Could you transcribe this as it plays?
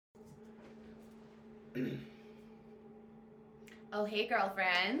Oh, hey,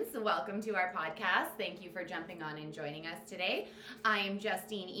 girlfriends. Welcome to our podcast. Thank you for jumping on and joining us today. I am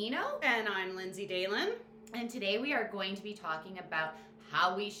Justine Eno. And I'm Lindsay Dalen. And today we are going to be talking about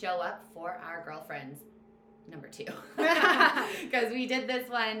how we show up for our girlfriends. Number 2. Because we did this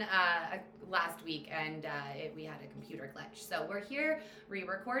one last week and we had a computer glitch. So we're here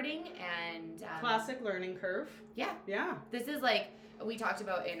re-recording and... Classic learning curve. Yeah. This is like... we talked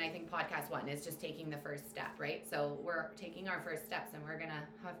about in, I think, podcast 1 is just taking the first step, right? So we're taking our first steps and we're going to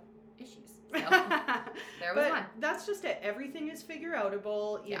have issues. So there was one. That's just it. Everything is figure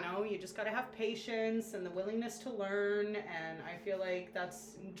outable. You know, you just got to have patience and the willingness to learn. And I feel like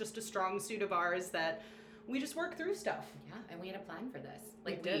that's just a strong suit of ours that we just work through stuff. Yeah, and we had a plan for this.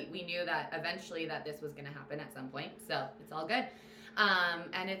 Like we knew that eventually that this was going to happen at some point. So it's all good.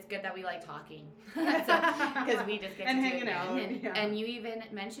 And it's good that we like talking because we just get to hanging do it out. And you even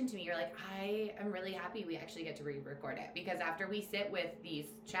mentioned to me, you're like, I am really happy we actually get to re-record it because after we sit with these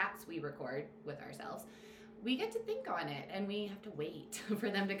chats we record with ourselves, we get to think on it and we have to wait for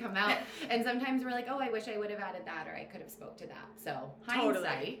them to come out. And sometimes we're like, oh, I wish I would have added that or I could have spoke to that. So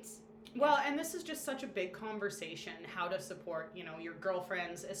hindsight. Well, and this is just such a big conversation, how to support, your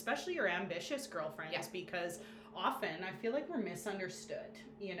girlfriends, especially your ambitious girlfriends, because often I feel like we're misunderstood.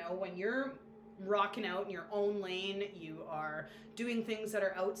 When you're rocking out in your own lane, you are doing things that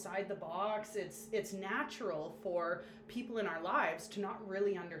are outside the box. It's natural for people in our lives to not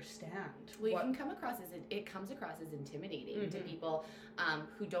really understand. Well, it comes across as intimidating to people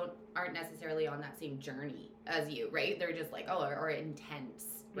who aren't necessarily on that same journey as you, right? They're just like, or intense,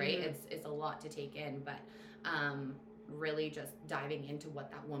 right? It's a lot to take in, but really just diving into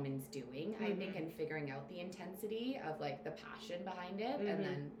what that woman's doing, I think, and figuring out the intensity of like the passion behind it, and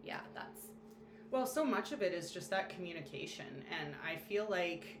then that's. Well, so much of it is just that communication, and I feel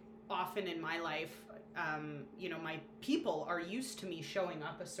like often in my life, my people are used to me showing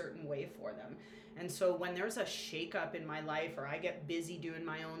up a certain way for them. And so when there's a shakeup in my life, or I get busy doing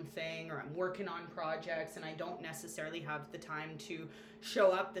my own thing, or I'm working on projects and I don't necessarily have the time to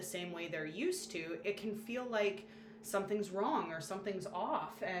show up the same way they're used to, it can feel like something's wrong or something's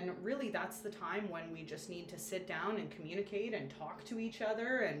off. And really that's the time when we just need to sit down and communicate and talk to each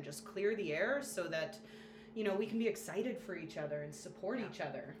other and just clear the air so that we can be excited for each other and support each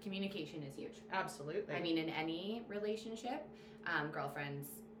other. Communication is huge. Absolutely. I mean, in any relationship, girlfriends,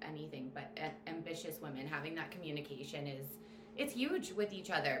 anything, but ambitious women, having that communication it's huge with each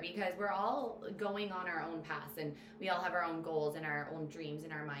other because we're all going on our own paths and we all have our own goals and our own dreams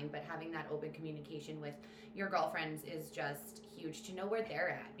in our mind, but having that open communication with your girlfriends is just huge to know where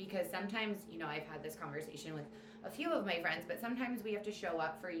they're at, because sometimes, I've had this conversation with a few of my friends, but sometimes we have to show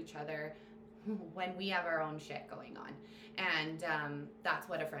up for each other when we have our own shit going on. And that's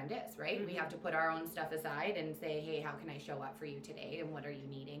what a friend is, right? We have to put our own stuff aside and say, hey, how can I show up for you today and what are you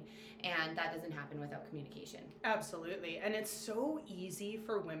needing? And that doesn't happen without communication. Absolutely. And it's so easy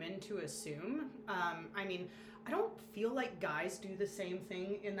for women to assume. I don't feel like guys do the same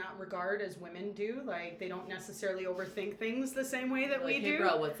thing in that regard as women do. Like, they don't necessarily overthink things the same way that we do. Hey,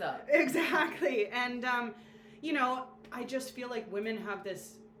 bro, what's up? Exactly. And, I just feel like women have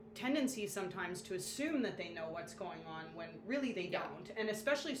this tendency sometimes to assume that they know what's going on when really they don't. And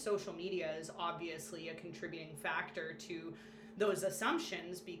especially social media is obviously a contributing factor to those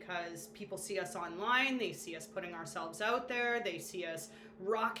assumptions, because people see us online, they see us putting ourselves out there, they see us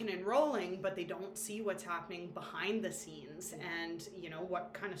rocking and rolling, but they don't see what's happening behind the scenes and,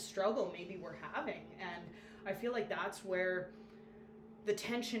 what kind of struggle maybe we're having. And I feel like that's where the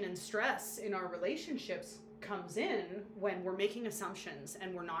tension and stress in our relationships comes in, when we're making assumptions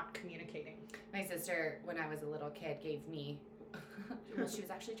and we're not communicating. My sister, when I was a little kid, gave me well, she was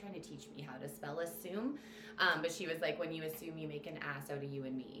actually trying to teach me how to spell assume, but she was like, when you assume, you make an ass out of you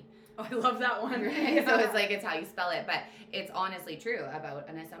and me. Oh, I love that one. Right? Yeah. So it's like, it's how you spell it, but it's honestly true about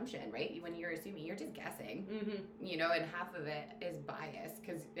an assumption, right? When you're assuming, you're just guessing, and half of it is bias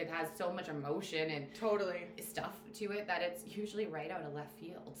because it has so much emotion and stuff to it that it's usually right out of left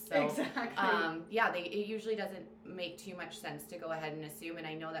field. So exactly. It usually doesn't make too much sense to go ahead and assume. And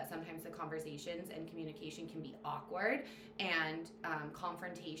I know that sometimes the conversations and communication can be awkward, and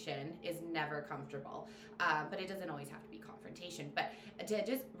confrontation is never comfortable, but it doesn't always have to be confrontation. But to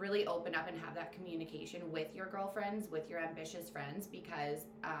just really open up and have that communication with your girlfriends, with your ambitious friends, because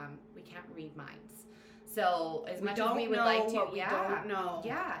we can't read minds. So as much as we would like to, we don't know.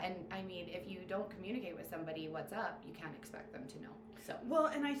 Yeah, and I mean, if you don't communicate with somebody what's up, you can't expect them to know. So well,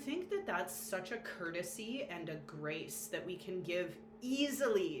 and I think that that's such a courtesy and a grace that we can give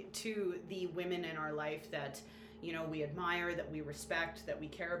easily to the women in our life that, we admire, that we respect, that we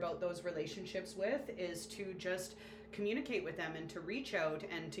care about those relationships with, is to just communicate with them and to reach out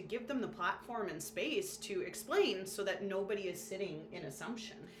and to give them the platform and space to explain so that nobody is sitting in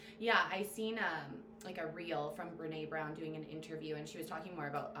assumption. Yeah, I seen like a reel from Brene Brown doing an interview, and she was talking more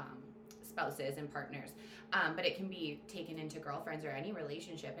about spouses and partners, but it can be taken into girlfriends or any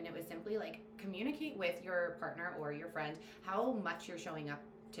relationship, and it was simply like, communicate with your partner or your friend how much you're showing up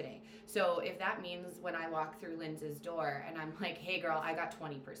today. So if that means when I walk through Linds's door and I'm like, hey girl, I got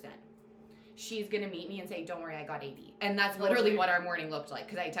 20%, she's gonna meet me and say, don't worry, I got 80. And that's literally what our morning looked like,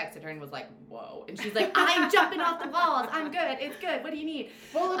 because I texted her and was like, whoa, and she's like, I'm jumping off the walls, I'm good, it's good, what do you need?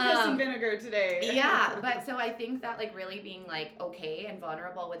 Full of piss and vinegar today. Yeah, but so I think that like really being like okay and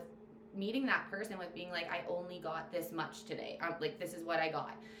vulnerable with meeting that person, with being like, I only got this much today, like this is what I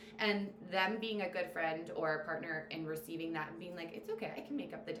got, and them being a good friend or a partner and receiving that and being like, it's okay, I can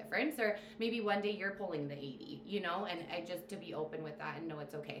make up the difference, or maybe one day you're pulling the 80, and I just to be open with that and know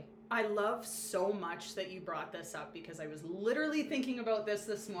it's okay. I love so much that you brought this up, because I was literally thinking about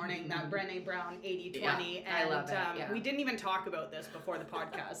this morning, that Brene Brown 80-20, yeah, and I love it, yeah. We didn't even talk about this before the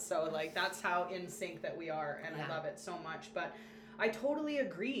podcast, so like that's how in sync that we are, and I love it so much. But I totally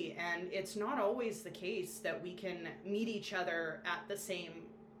agree, and it's not always the case that we can meet each other at the same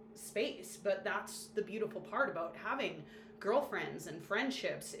space, but that's the beautiful part about having girlfriends and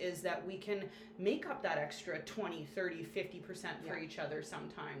friendships, is that we can make up that extra 20, 30, 50% for each other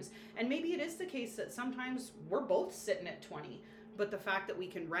sometimes. And maybe it is the case that sometimes we're both sitting at 20, but the fact that we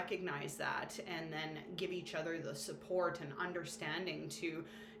can recognize that and then give each other the support and understanding to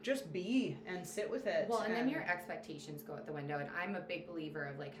just be and sit with it. Well, and then your expectations go out the window, and I'm a big believer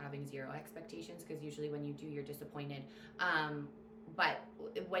of like having zero expectations, because usually when you do, you're disappointed. But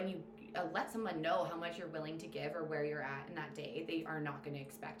when you let someone know how much you're willing to give or where you're at in that day, they are not going to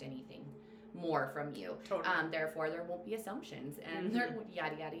expect anything more from you. Totally. Therefore, there won't be assumptions, and there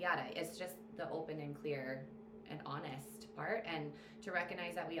yada yada yada. It's just the open and clear and honest part, and to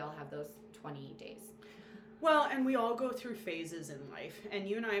recognize that we all have those 20 days. Well, and we all go through phases in life, and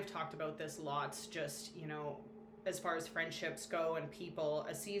you and I have talked about this lots, just, as far as friendships go and people,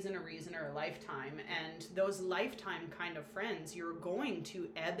 a season, a reason, or a lifetime. And those lifetime kind of friends, you're going to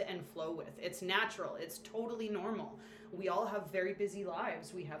ebb and flow with. It's natural. It's totally normal. We all have very busy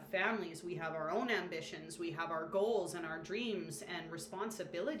lives. We have families. We have our own ambitions. We have our goals and our dreams and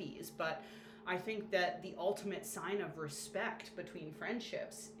responsibilities. But I think that the ultimate sign of respect between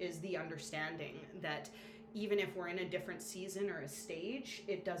friendships is the understanding that even if we're in a different season or a stage,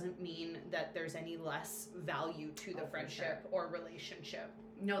 it doesn't mean that there's any less value to the friendship or relationship.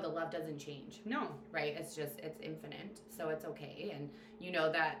 No, the love doesn't change. No. Right? It's infinite. So it's okay. And you know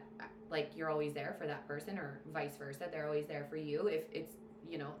that like you're always there for that person, or vice versa. They're always there for you. If it's,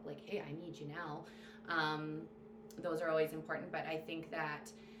 like, hey, I need you now. Those are always important. But I think that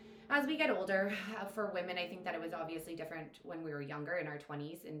as we get older, for women, I think that it was obviously different when we were younger, in our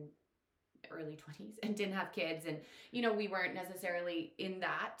 20s and early 20s, and didn't have kids, and we weren't necessarily in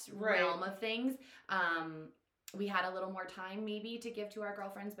that realm of things. We had a little more time maybe to give to our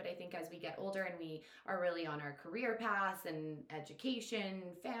girlfriends, but I think as we get older and we are really on our career paths and education,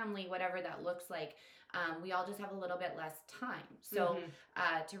 family, whatever that looks like, we all just have a little bit less time. So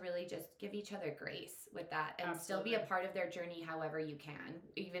to really just give each other grace with that, and still be a part of their journey however you can,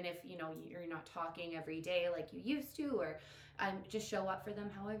 even if you're not talking every day like you used to, or just show up for them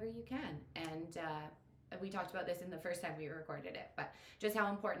however you can. And we talked about this in the first time we recorded it, but just how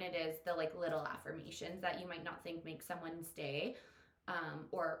important it is, the like little affirmations that you might not think make someone stay,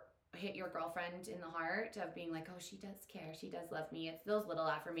 or hit your girlfriend in the heart, of being like, oh, she does care, she does love me. It's those little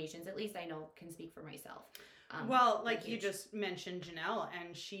affirmations, at least I know, can speak for myself. Well, like you just mentioned Janelle,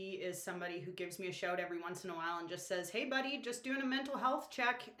 and she is somebody who gives me a shout every once in a while and just says, hey buddy, just doing a mental health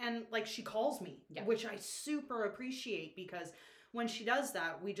check, and like she calls me, which I super appreciate, because when she does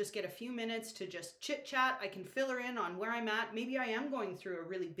that, we just get a few minutes to just chit chat. I can fill her in on where I'm at. Maybe I am going through a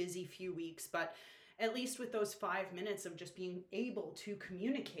really busy few weeks, but at least with those 5 minutes of just being able to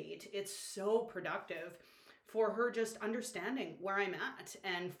communicate, it's so productive for her just understanding where I'm at,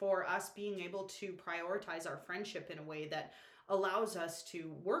 and for us being able to prioritize our friendship in a way that allows us to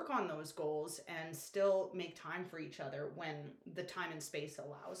work on those goals and still make time for each other when the time and space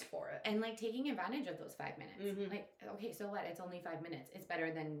allows for it. And like taking advantage of those 5 minutes. Like, okay, so what? It's only 5 minutes. It's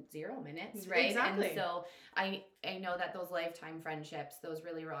better than 0 minutes, right? Exactly. And so I know that those lifetime friendships, those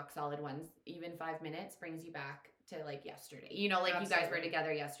really rock solid ones, even 5 minutes brings you back to like yesterday. Like Absolutely. You guys were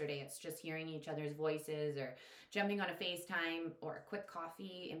together yesterday. It's just hearing each other's voices, or jumping on a FaceTime, or a quick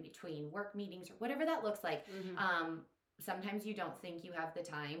coffee in between work meetings, or whatever that looks like. sometimes you don't think you have the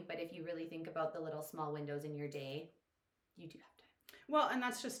time, but if you really think about the little small windows in your day, you do have time. Well, and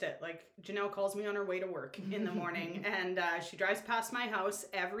that's just it. Like, Janelle calls me on her way to work in the morning, and she drives past my house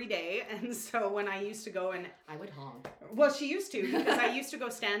every day. And so when I used to go and... I would honk. Well, she used to, because I used to go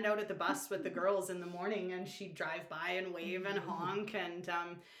stand out at the bus with the girls in the morning, and she'd drive by and wave and honk. And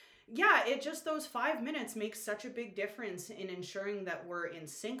yeah, it just, those 5 minutes makes such a big difference in ensuring that we're in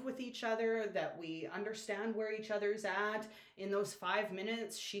sync with each other, that we understand where each other's at. In those 5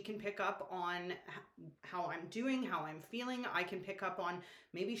 minutes, she can pick up on how I'm doing, how I'm feeling. I can pick up on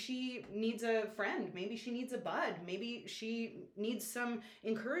maybe she needs a friend, maybe she needs a bud, maybe she needs some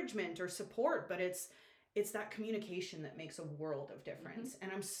encouragement or support, but it's that communication that makes a world of difference.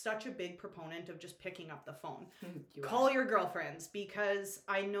 And I'm such a big proponent of just picking up the phone. Call your girlfriends, because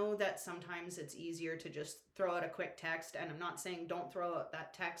I know that sometimes it's easier to just throw out a quick text. And I'm not saying don't throw out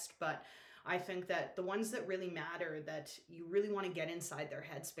that text, but I think that the ones that really matter, that you really want to get inside their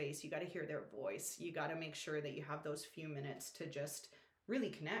headspace, you got to hear their voice. You got to make sure that you have those few minutes to just really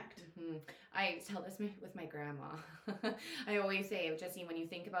connect. I tell this with my grandma. I always say, Justine, when you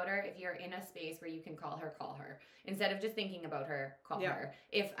think about her, if you're in a space where you can call her. Instead of just thinking about her, call her.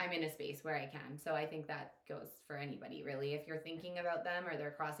 If I'm in a space where I can. So I think that goes for anybody, really. If you're thinking about them or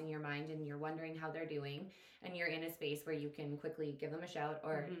they're crossing your mind and you're wondering how they're doing, and you're in a space where you can quickly give them a shout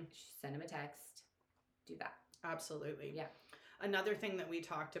or send them a text, do that. Absolutely. Yeah. Another thing that we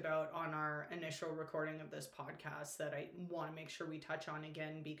talked about on our initial recording of this podcast that I want to make sure we touch on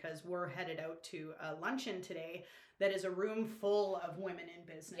again, because we're headed out to a luncheon today that is a room full of women in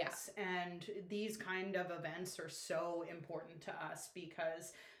business. Yeah. And these kind of events are so important to us,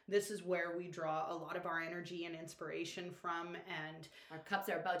 because this is where we draw a lot of our energy and inspiration from, and our cups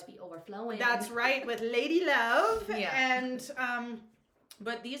are about to be overflowing. That's right, with Lady Love. Yeah. And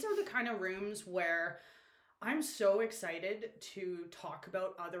but these are the kind of rooms where I'm so excited to talk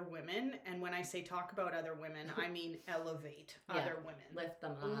about other women. And when I say talk about other women, I mean elevate other women. Lift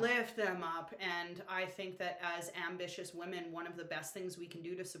them up. And I think that as ambitious women, one of the best things we can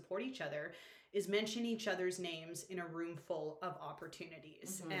do to support each other is mention each other's names in a room full of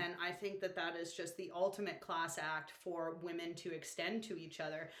opportunities. And I think that that is just the ultimate class act for women to extend to each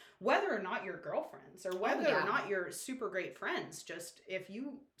other, whether or not you're girlfriends or whether or not you're super great friends. Just if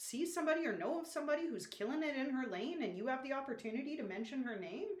you see somebody or know of somebody who's killing it in her lane and you have the opportunity to mention her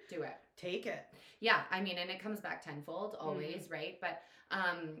name, do it. Take it. Yeah, I mean, and it comes back tenfold always, right? But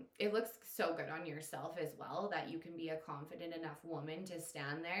it looks so good on yourself as well that you can be a confident enough woman to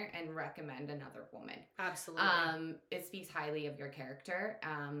stand there and recommend another woman. Absolutely. It speaks highly of your character,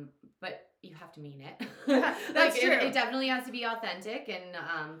 but you have to mean it. That's true. It definitely has to be authentic, and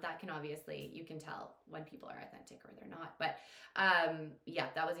that can obviously, you can tell when people are authentic or they're not. But yeah,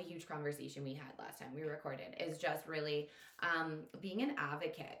 that was a huge conversation we had last time we recorded, is just really being an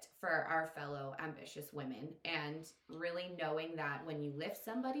advocate for our fellow ambitious women, and really knowing that when you lift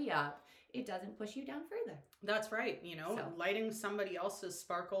somebody up, it doesn't push you down further. That's right. You know, lighting somebody else's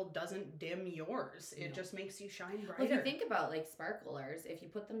sparkle doesn't dim yours. It just makes you shine brighter. Well, if you think about like sparklers, if you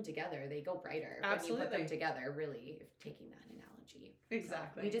put them together, they go brighter. Absolutely. When you put them together, really, taking that analogy.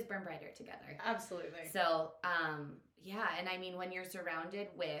 Exactly. So we just burn brighter together. Absolutely. So, yeah. And I mean, when you're surrounded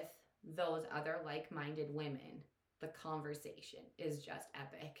with those other like-minded women, the conversation is just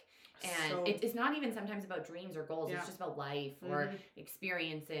epic. And it's not even sometimes about dreams or goals. It's just about life or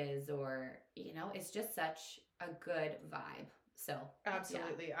experiences, or, you know, it's just such a good vibe. So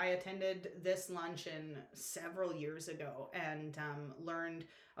absolutely. Yeah. I attended this luncheon several years ago and learned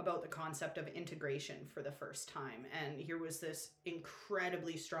about the concept of integration for the first time. And here was this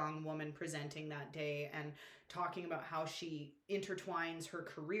incredibly strong woman presenting that day and talking about how she intertwines her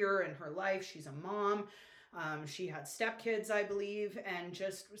career and her life. She's a mom. She had stepkids, I believe, and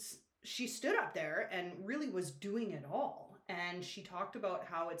she stood up there and really was doing it all. And she talked about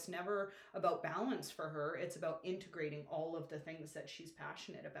how it's never about balance for her. It's about integrating all of the things that she's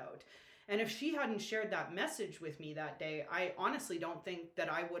passionate about. And if she hadn't shared that message with me that day, I honestly don't think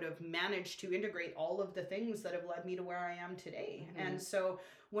that I would have managed to integrate all of the things that have led me to where I am today. And so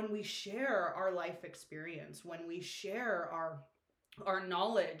when we share our life experience, when we share our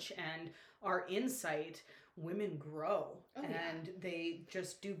knowledge and our insight, women grow and they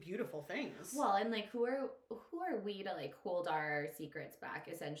just do beautiful things. Well, and like who are we to like hold our secrets back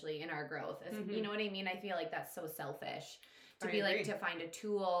essentially in our growth? You know what I mean? I feel like that's so selfish to be like, to find a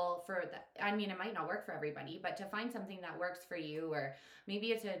tool for that. I mean, it might not work for everybody, but to find something that works for you, or maybe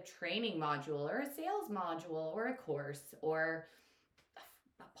it's a training module or a sales module or a course or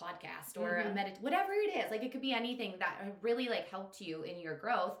a podcast or a whatever it is. Like it could be anything that really like helped you in your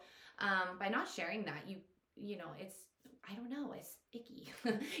growth. By not sharing that, you know, it's I don't know, it's icky.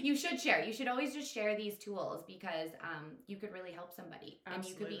 You should share. You should always just share these tools because you could really help somebody. Absolutely.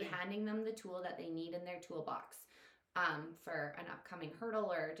 And you could be handing them the tool that they need in their toolbox for an upcoming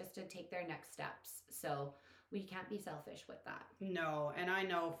hurdle or just to take their next steps. So we can't be selfish with that. No, and I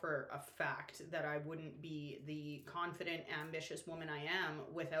know for a fact that I wouldn't be the confident, ambitious woman I am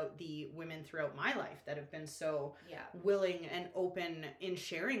without the women throughout my life that have been so willing and open in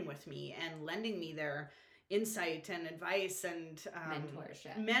sharing with me and lending me their insight and advice and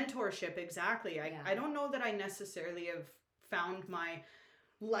mentorship. Exactly. I don't know that I necessarily have found my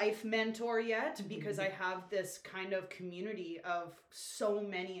life mentor yet, because I have this kind of community of so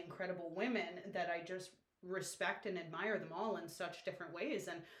many incredible women that I just respect and admire them all in such different ways,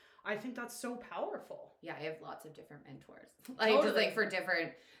 and I think that's so powerful. Yeah, I have lots of different mentors. Like totally. Just like for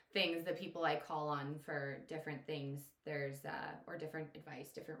different things, the people I call on for different things, there's or different advice,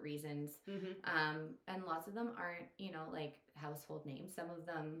 different reasons. And lots of them aren't, you know, like household names. Some of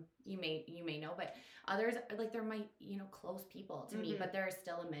them you may know, but others like they're my, you know, close people to me, but they're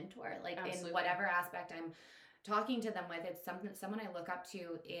still a mentor. Like Absolutely. In whatever aspect I'm talking to them with, it's someone I look up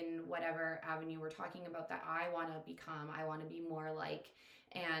to in whatever avenue we're talking about that I want to become, I want to be more like.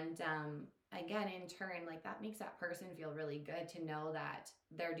 And again, in turn, like that makes that person feel really good to know that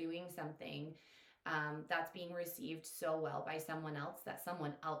they're doing something that's being received so well by someone else that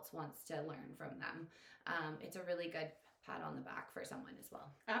someone else wants to learn from them. It's a really good pat on the back for someone as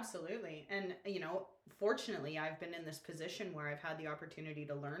well. Absolutely. And, you know, fortunately, I've been in this position where I've had the opportunity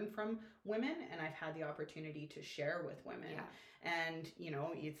to learn from women and I've had the opportunity to share with women. Yeah. And, you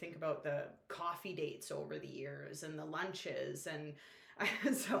know, you think about the coffee dates over the years and the lunches and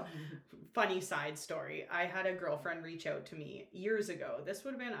so funny side story. I had a girlfriend reach out to me years ago. This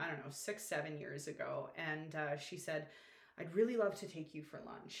would have been, I don't know, 6-7 years ago. And she said, I'd really love to take you for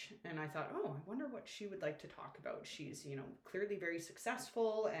lunch. And I thought, oh, I wonder what she would like to talk about. She's, you know, clearly very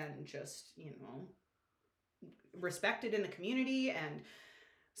successful and just, you know, respected in the community. And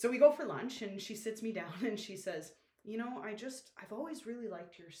so we go for lunch and she sits me down and she says, you know, I've always really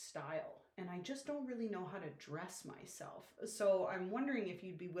liked your style and I just don't really know how to dress myself. So I'm wondering if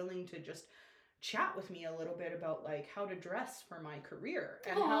you'd be willing to just chat with me a little bit about like how to dress for my career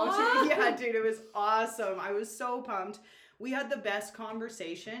and how to, yeah, dude, it was awesome. I was so pumped. We had the best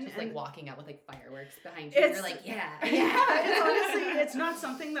conversation. Just like walking out with like fireworks behind you. You're like, yeah. It's honestly, it's not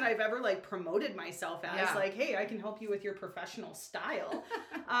something that I've ever like promoted myself as like, hey, I can help you with your professional style.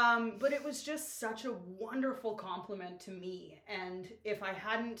 But it was just such a wonderful compliment to me. And if I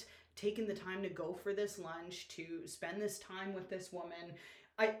hadn't taken the time to go for this lunch, to spend this time with this woman,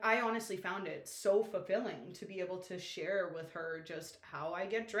 I honestly found it so fulfilling to be able to share with her just how I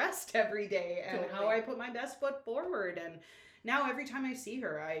get dressed every day and how I put my best foot forward. And now every time I see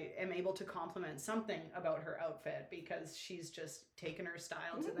her, I am able to compliment something about her outfit because she's just taken her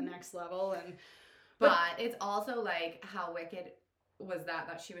style to the next level. And but it's also like how wicked was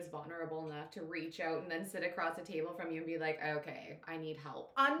that she was vulnerable enough to reach out and then sit across the table from you and be like, okay, I need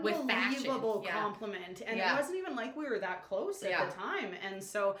help with fashion. Unbelievable compliment. And it wasn't even like we were that close at the time. And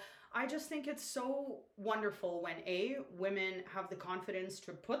so I just think it's so wonderful when women have the confidence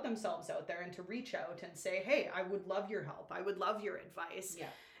to put themselves out there and to reach out and say, hey, I would love your help. I would love your advice. Yeah.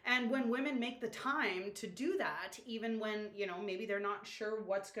 And when women make the time to do that, even when, you know, maybe they're not sure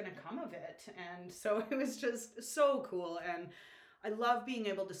what's going to come of it. And so it was just so cool. And I love being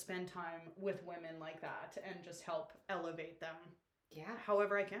able to spend time with women like that and just help elevate them. Yeah.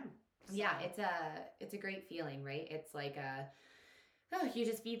 However I can. So. Yeah, it's a great feeling, right? It's like you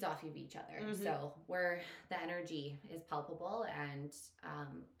just feeds off of each other. So where the energy is palpable and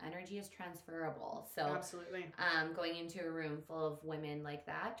energy is transferable. So absolutely. Going into a room full of women like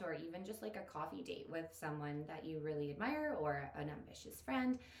that, or even just like a coffee date with someone that you really admire or an ambitious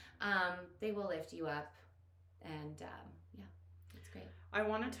friend, they will lift you up and great. I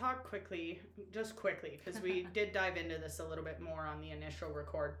want to talk quickly, because we did dive into this a little bit more on the initial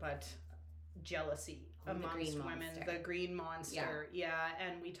record, but jealousy amongst women, the green monster. Yeah.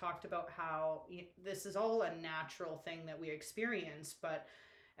 And we talked about how this is all a natural thing that we experience, but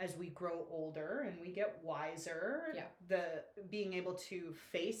as we grow older and we get wiser, the being able to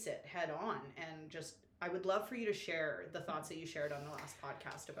face it head on and just, I would love for you to share the thoughts that you shared on the last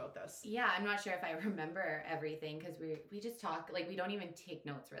podcast about this. Yeah, I'm not sure if I remember everything because we just talk, like we don't even take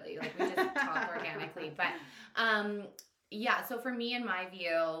notes really. Like we just talk organically. But so for me, in my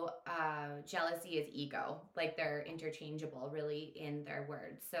view, jealousy is ego. Like they're interchangeable really in their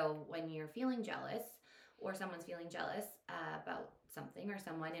words. So when you're feeling jealous or someone's feeling jealous about something or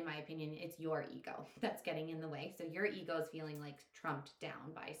someone, in my opinion, it's your ego that's getting in the way. So your ego is feeling like trumped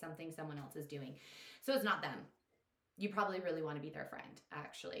down by something someone else is doing. So it's not them. you probably really want to be their friend,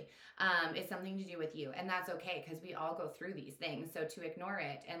 actually. It's something to do with you. And that's okay, because we all go through these things. So to ignore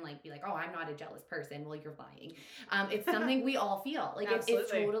it and like be like, oh, I'm not a jealous person, well, you're lying. It's something we all feel. Like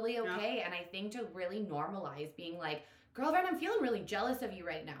it's totally okay. Yeah. And I think to really normalize being like, girlfriend, I'm feeling really jealous of you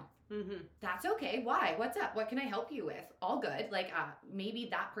right now. Mm-hmm. That's okay. Why? What's up? What can I help you with? All good. Like maybe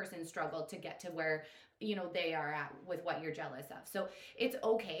that person struggled to get to where, you know, they are at with what you're jealous of. So it's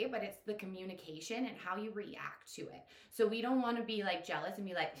okay, but it's the communication and how you react to it. So we don't want to be like jealous and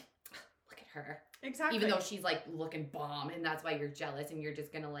be like, look at her. Exactly. Even though she's like looking bomb and that's why you're jealous and you're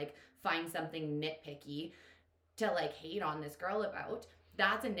just going to like find something nitpicky to like hate on this girl about.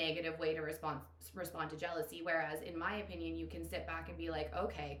 That's a negative way to respond to jealousy. Whereas in my opinion, you can sit back and be like,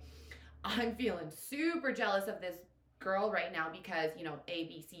 okay, I'm feeling super jealous of this girl right now because, you know, A,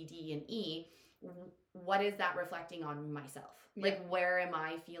 B, C, D, and E. What is that reflecting on myself? Yeah. Like, where am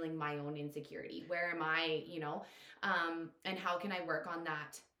I feeling my own insecurity? Where am I, you know, and how can I work on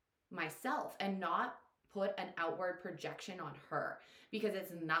that myself and not put an outward projection on her, because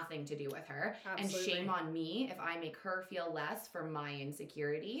it's nothing to do with her. Absolutely. And shame on me if I make her feel less for my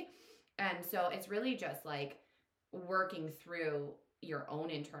insecurity. And so it's really just like working through your own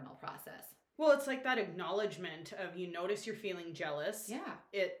internal process. Well, it's like that acknowledgement of, you notice you're feeling jealous. Yeah.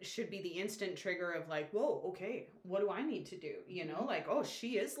 It should be the instant trigger of like, whoa, okay, what do I need to do? You know, like, oh,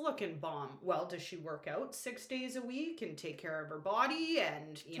 she is looking bomb. Well, does she work out 6 days a week and take care of her body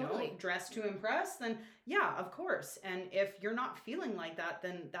and, you know, dress to impress? Then yeah, of course. And if you're not feeling like that,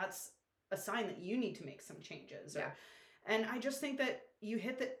 then that's a sign that you need to make some changes. Yeah. And I just think that you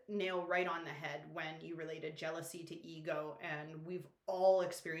hit the nail right on the head when you related jealousy to ego, and we've all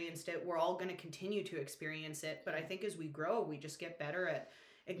experienced it. We're all going to continue to experience it. But I think as we grow, we just get better at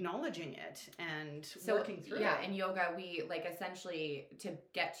acknowledging it and working through it. Yeah, in yoga, we like essentially to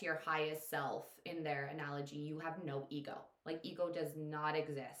get to your highest self in their analogy, you have no ego. Like ego does not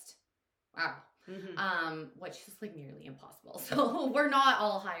exist. Wow. Mm-hmm. Which is like nearly impossible. So we're not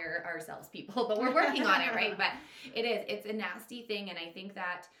all higher ourselves people, but we're working on it, right? But it's a nasty thing. And I think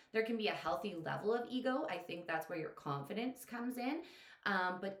that there can be a healthy level of ego. I think that's where your confidence comes in.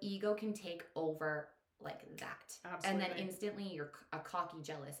 But ego can take over like that. Absolutely. And then instantly you're a cocky,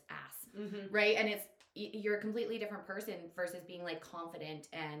 jealous ass, right? And you're a completely different person versus being like confident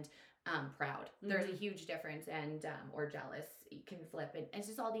and proud. There's a huge difference, and or jealous, you can flip it. It's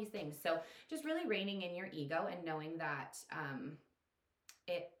just all these things. So just really reining in your ego and knowing that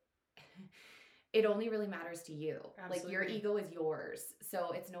it only really matters to you. Absolutely. Like your ego is yours,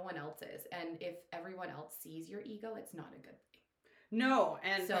 so it's no one else's. And if everyone else sees your ego, it's not a good thing. No,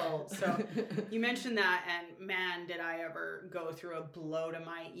 and so you mentioned that, and man, did I ever go through a blow to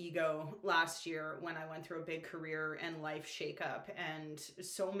my ego last year when I went through a big career and life shakeup. And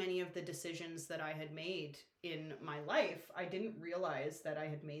so many of the decisions that I had made in my life, I didn't realize that I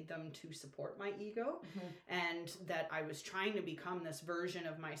had made them to support my ego, and that I was trying to become this version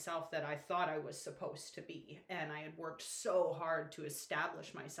of myself that I thought I was supposed to be. And I had worked so hard to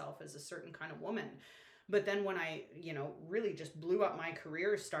establish myself as a certain kind of woman. But then when I, you know, really just blew up my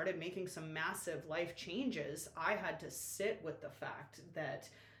career, started making some massive life changes, I had to sit with the fact that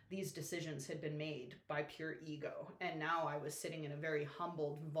these decisions had been made by pure ego. And now I was sitting in a very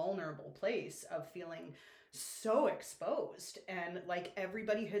humbled, vulnerable place of feeling so exposed. And like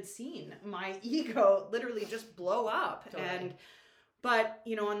everybody had seen my ego literally just blow up. Totally. But,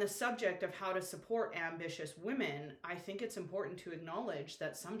 you know, on the subject of how to support ambitious women, I think it's important to acknowledge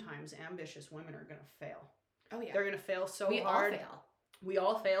that sometimes ambitious women are going to fail. Oh, yeah. They're going to fail so hard. We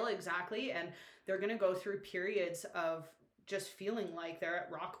all fail, exactly. And they're going to go through periods of just feeling like they're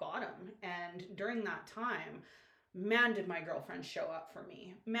at rock bottom. And during that time, man, did my girlfriends show up for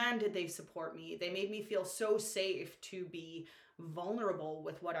me. Man, did they support me. They made me feel so safe to be vulnerable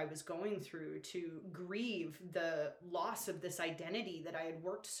with what I was going through, to grieve the loss of this identity that I had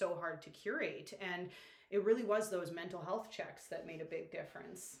worked so hard to curate. And it really was those mental health checks that made a big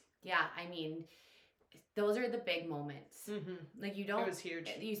difference. Yeah, I mean, those are the big moments. Like it was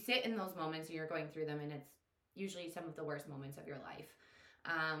huge. You sit in those moments and you're going through them, and it's usually some of the worst moments of your life.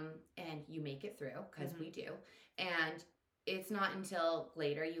 And you make it through, because we do. And it's not until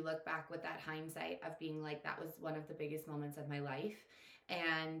later you look back with that hindsight of being like, that was one of the biggest moments of my life.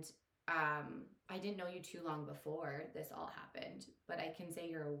 And I didn't know you too long before this all happened, but I can say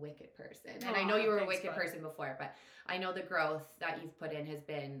you're a wicked person. And I know you were a wicked person before, but I know the growth that you've put in has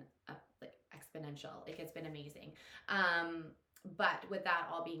been like exponential. Like it's been amazing. But with that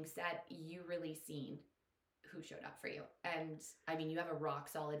all being said, you really seen who showed up for you. And I mean, you have a rock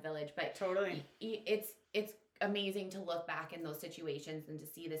solid village, but totally, it's amazing to look back in those situations and to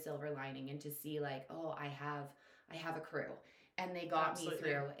see the silver lining and to see like, oh, I have I have a crew and they got Absolutely. me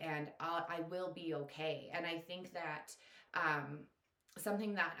through, and I will be okay. And I think that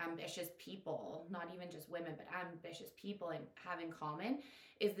something that ambitious people, not even just women, but ambitious people have in common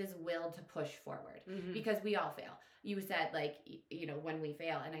is this will to push forward, because we all fail. You said, like, you know, when we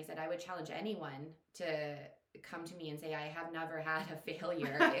fail, and I said I would challenge anyone to come to me and say, I have never had a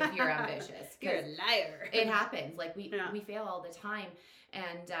failure if you're ambitious. You're a liar. It happens. Like we fail all the time.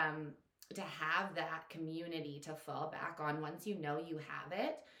 And to have that community to fall back on once you know you have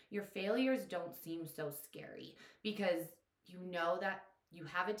it, your failures don't seem so scary, because you know that you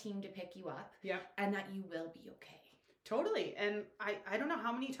have a team to pick you up, and that you will be okay. Totally. And I don't know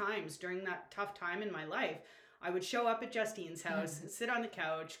how many times during that tough time in my life, I would show up at Justine's house, sit on the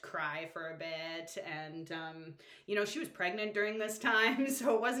couch, cry for a bit. And, you know, she was pregnant during this time,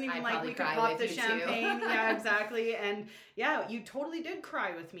 so it wasn't even like we could pop the champagne. Yeah, exactly. And yeah, you totally did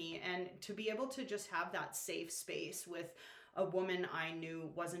cry with me. And to be able to just have that safe space with a woman I knew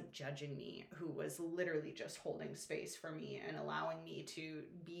wasn't judging me, who was literally just holding space for me and allowing me to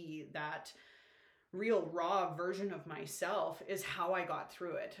be that real raw version of myself, is how I got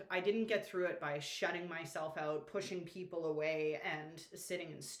through it. I didn't get through it by shutting myself out, pushing people away, and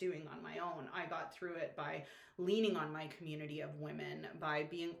sitting and stewing on my own. I got through it by leaning on my community of women, by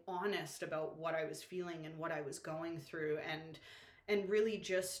being honest about what I was feeling and what I was going through, and really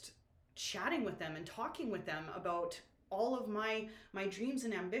just chatting with them and talking with them about all of my dreams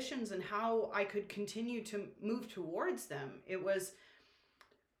and ambitions and how I could continue to move towards them. It was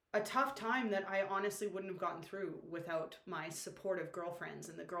a tough time that I honestly wouldn't have gotten through without my supportive girlfriends,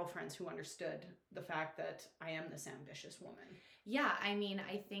 and the girlfriends who understood the fact that I am this ambitious woman. Yeah, I mean,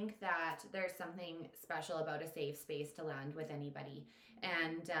 I think that there's something special about a safe space to land with anybody.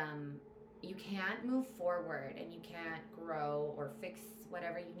 And you can't move forward and you can't grow or fix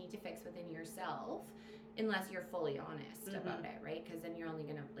whatever you need to fix within yourself unless you're fully honest about it, right? Because then you're only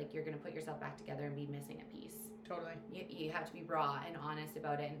gonna, like, you're gonna put yourself back together and be missing a piece. Totally. You have to be raw and honest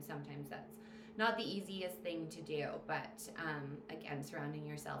about it, and sometimes that's not the easiest thing to do. But again, surrounding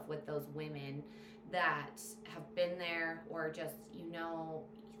yourself with those women that have been there, or just, you know,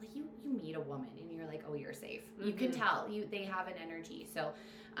 like you meet a woman and you're like, oh, you're safe. You can tell they have an energy. So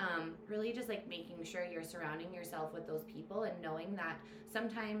really just like making sure you're surrounding yourself with those people, and knowing that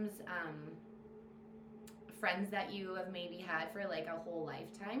sometimes friends that you have maybe had for like a whole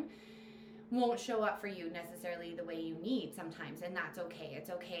lifetime won't show up for you necessarily the way you need sometimes, and that's okay. It's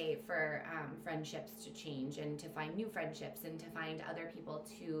okay for friendships to change and to find new friendships and to find other people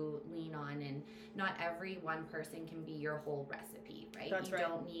to lean on, and not every one person can be your whole recipe, right? That's you right.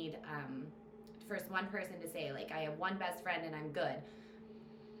 don't need first one person to say, like, I have one best friend and I'm good.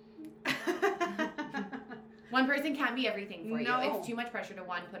 One person can't be everything for you. It's too much pressure to,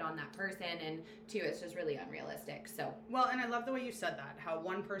 one, put on that person, and two, it's just really unrealistic. So well, and I love the way you said that, how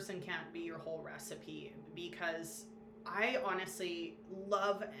one person can't be your whole recipe, because I honestly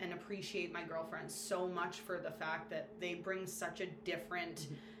love and appreciate my girlfriends so much for the fact that they bring such a different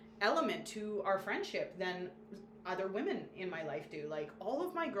element to our friendship than other women in my life do. Like, all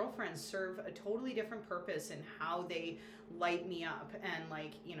of my girlfriends serve a totally different purpose in how they light me up. And,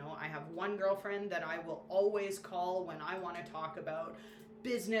 like, you know, I have one girlfriend that I will always call when I want to talk about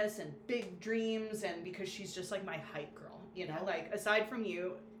business and big dreams, and because she's just like my hype girl, you know, like, aside from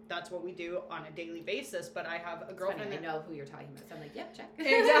you, that's what we do on a daily basis. But I have a girlfriend. I know who you're talking about, so I'm like, yep, check.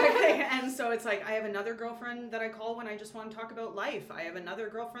 Exactly. And so it's like, I have another girlfriend that I call when I just want to talk about life. I have another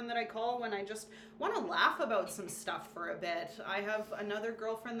girlfriend that I call when I just want to laugh about some stuff for a bit. I have another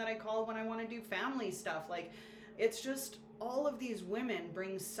girlfriend that I call when I want to do family stuff. Like, it's just, all of these women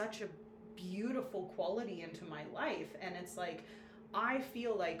bring such a beautiful quality into my life. And it's like, I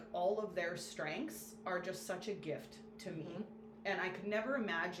feel like all of their strengths are just such a gift to me. And I could never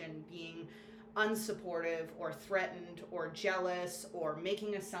imagine being unsupportive or threatened or jealous or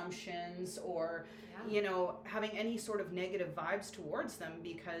making assumptions or, you know, having any sort of negative vibes towards them,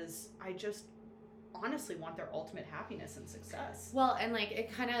 because I just honestly want their ultimate happiness and success. Well, and like,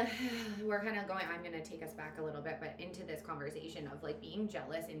 it kind of, we're kind of going, I'm going to take us back a little bit, but into this conversation of like being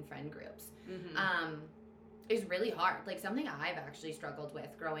jealous in friend groups. Is really hard. Like, something I've actually struggled with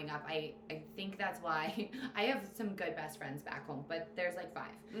growing up. I think that's why I have some good best friends back home, but there's like 5.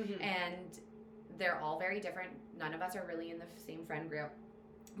 And they're all very different. None of us are really in the same friend group.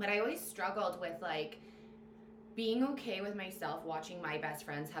 But I always struggled with like being okay with myself watching my best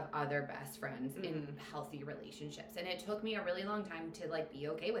friends have other best friends in healthy relationships. And it took me a really long time to like be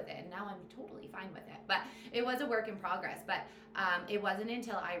okay with it. And now I'm totally fine with it. But it was a work in progress. But it wasn't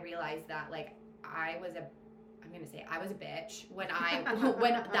until I realized that like I was a I'm gonna say I was a bitch when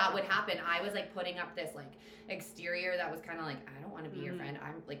when that would happen. I was like putting up this like exterior that was kind of like, I don't want to be your friend.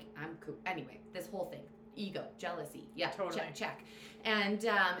 I'm cool. Anyway, this whole thing, ego, jealousy, Totally. check. And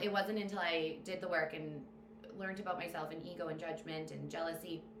it wasn't until I did the work and learned about myself and ego and judgment and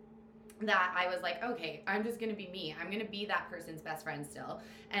jealousy that I was like, okay, I'm just gonna be me. I'm gonna be that person's best friend still.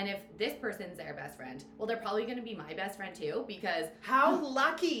 And if this person's their best friend, well, they're probably gonna be my best friend too, because how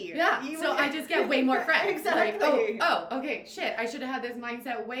lucky. Yeah. So I just get way more friends. Exactly. Like, oh, okay, shit. I should have had this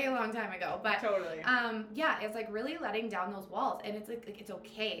mindset way a long time ago. But totally. yeah, it's like really letting down those walls, and it's like it's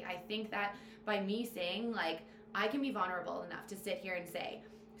okay. I think that by me saying like I can be vulnerable enough to sit here and say,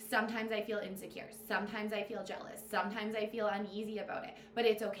 sometimes I feel insecure. Sometimes I feel jealous. Sometimes I feel uneasy about it. But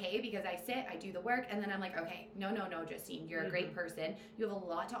it's okay because I sit, I do the work, and then I'm like, okay, no, Justine, you're a great person. You have a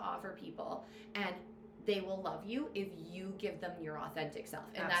lot to offer people, and they will love you if you give them your authentic self.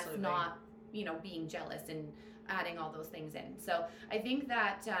 And Absolutely. that's not, being jealous and adding all those things in. So I think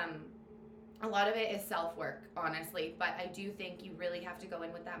that a lot of it is self-work, honestly, but I do think you really have to go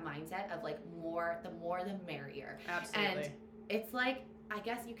in with that mindset of like the more the merrier. Absolutely. And it's like, I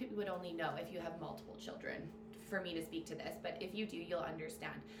guess would only know if you have multiple children for me to speak to this, but if you do, you'll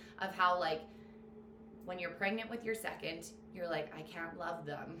understand of how like when you're pregnant with your second, you're like, I can't love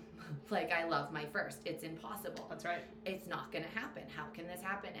them like I love my first. It's impossible. That's right. It's not gonna happen. How can this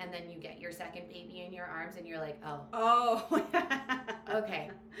happen? And then you get your second baby in your arms and you're like, oh okay.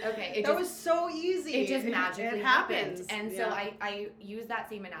 That was so easy. It just magically it happens. happens. And so I use that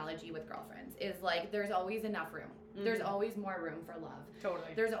same analogy with girlfriends is like there's always enough room. There's always more room for love. Totally.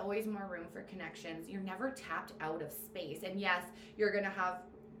 There's always more room for connections. You're never tapped out of space. And yes, you're going to have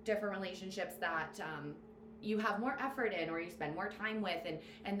different relationships that you have more effort in or you spend more time with,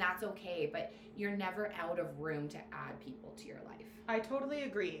 and that's okay. But you're never out of room to add people to your life. I totally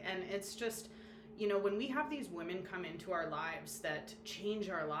agree. And it's just, when we have these women come into our lives that change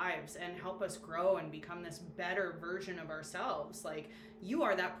our lives and help us grow and become this better version of ourselves, like you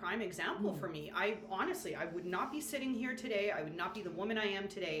are that prime example for me. I would not be sitting here today. I would not be the woman I am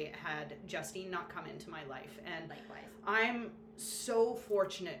today had Justine not come into my life. And likewise, I'm so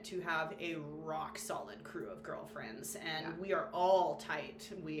fortunate to have a rock solid crew of girlfriends, and we are all tight.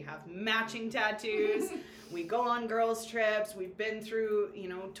 We have matching tattoos. We go on girls trips. We've been through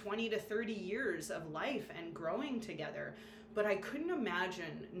 20 to 30 years of life and growing together. But I couldn't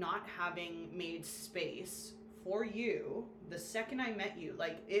imagine not having made space for you the second I met you.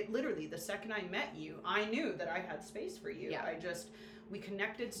 Like it literally, the second I met you, I knew that I had space for you. We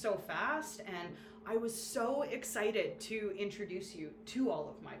connected so fast, and I was so excited to introduce you to all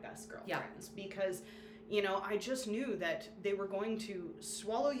of my best girlfriends because, I just knew that they were going to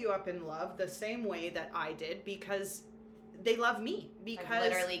swallow you up in love the same way that I did because they love me. Because I've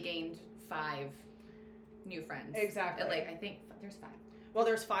literally gained 5 new friends. Exactly. Like I think there's 5. Well,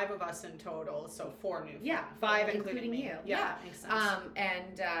 there's 5 of us in total, so 4 new friends. Yeah, 5 including me. you. Yeah, makes sense.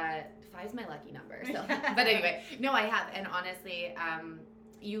 And 5's my lucky number. So, but anyway, no, I have, and honestly,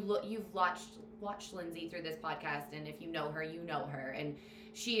 you've watched Lindsay through this podcast, and if you know her, and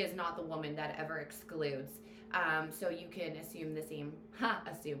she is not the woman that ever excludes. So you can assume the same.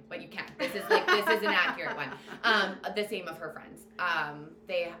 But you can't. This is an accurate one. The same of her friends.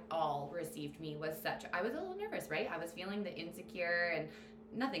 They all received me with such. I was a little nervous, right? I was feeling the insecure and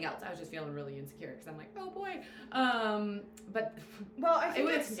nothing else. I was just feeling really insecure because I'm like, oh boy. But well, I think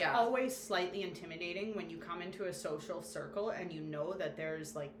it's always slightly intimidating when you come into a social circle and you know that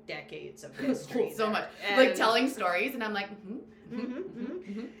there's like decades of history. So much, like telling stories, and I'm like,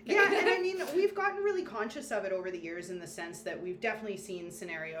 yeah, and I mean, we've gotten really conscious of it over the years in the sense that we've definitely seen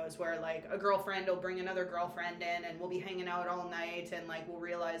scenarios where like a girlfriend will bring another girlfriend in and we'll be hanging out all night and like we'll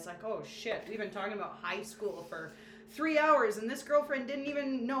realize like, oh shit, we've been talking about high school for 3 hours and this girlfriend didn't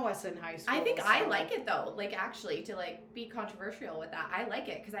even know us in high school. I think I like it though, like actually to like be controversial with that. I like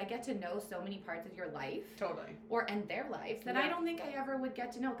it because I get to know so many parts of your life. Totally. And their lives that I don't think I ever would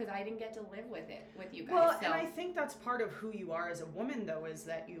get to know because I didn't get to live with it with you guys. Well, and I think that's part of who you are as a woman though, is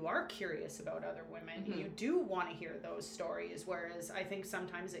that you are curious about other women. You do want to hear those stories, whereas I think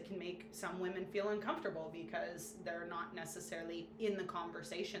sometimes it can make some women feel uncomfortable because they're not necessarily in the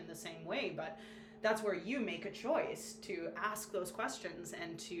conversation the same way, but that's where you make a choice to ask those questions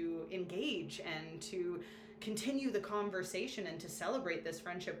and to engage and to continue the conversation and to celebrate this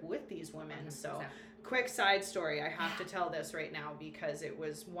friendship with these women. 100%. So quick side story. I have to tell this right now because it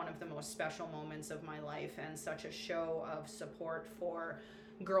was one of the most special moments of my life and such a show of support for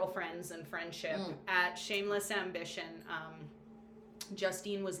girlfriends and friendship. At Shameless Ambition,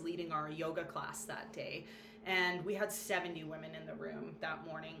 Justine was leading our yoga class that day. And we had 70 women in the room that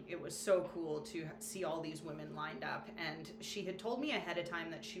morning. It was so cool to see all these women lined up. And she had told me ahead of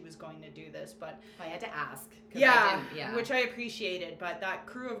time that she was going to do this, but I had to ask. Yeah, which I appreciated. But that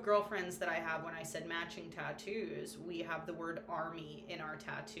crew of girlfriends that I have, when I said matching tattoos, we have the word army in our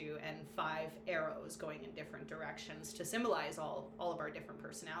tattoo and 5 arrows going in different directions to symbolize all of our different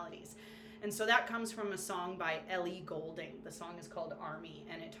personalities. And so that comes from a song by Ellie Goulding. The song is called Army,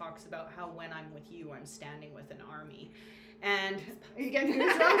 and it talks about how when I'm with you, I'm standing with an army. And you get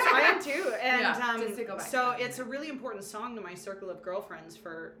goosebumps? I am too. And just to go back so it's a really important song to my circle of girlfriends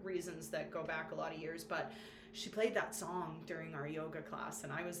for reasons that go back a lot of years. But she played that song during our yoga class,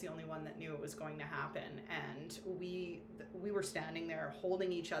 and I was the only one that knew it was going to happen. And we were standing there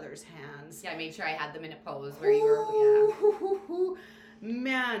holding each other's hands. Yeah, I made sure I had them in a pose where you were,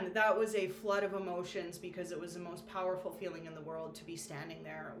 Man, that was a flood of emotions because it was the most powerful feeling in the world to be standing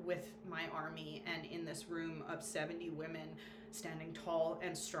there with my army and in this room of 70 women standing tall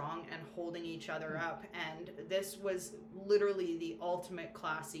and strong and holding each other up. And this was literally the ultimate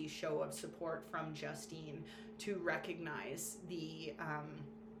classy show of support from Justine to recognize the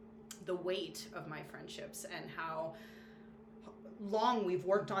weight of my friendships and how long we've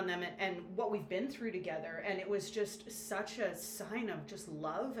worked on them and what we've been through together. And it was just such a sign of just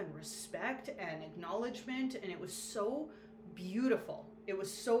love and respect and acknowledgement, and it was so beautiful. It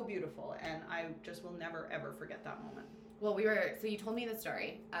was so beautiful, and I just will never ever forget that moment. Well, so you told me the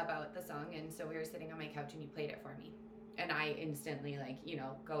story about the song, and so we were sitting on my couch and you played it for me, and I instantly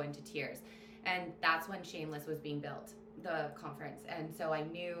go into tears. And that's when Shameless was being built, the conference. And so I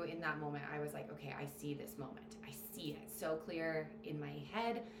knew in that moment, I was like, okay, I see this moment. I see it so clear in my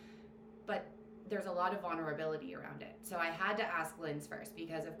head, but there's a lot of vulnerability around it. So I had to ask Linz first,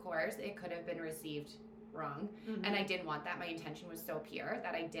 because of course it could have been received wrong. Mm-hmm. And I didn't want that. My intention was so pure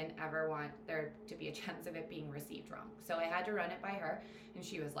that I didn't ever want there to be a chance of it being received wrong. So I had to run it by her, and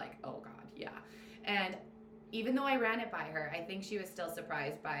she was like, oh God, yeah. And even though I ran it by her, I think she was still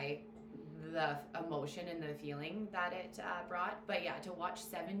surprised by the emotion and the feeling that it brought. But yeah, to watch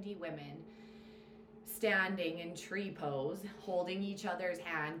 70 women standing in tree pose, holding each other's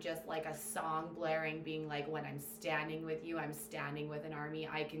hand, just like a song blaring, being like, when I'm standing with you, I'm standing with an army.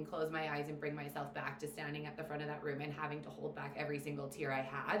 I can close my eyes and bring myself back to standing at the front of that room and having to hold back every single tear I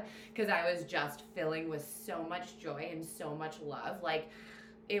had, because I was just filling with so much joy and so much love. Like,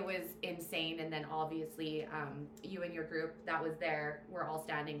 it was insane. And then obviously you and your group that was there were all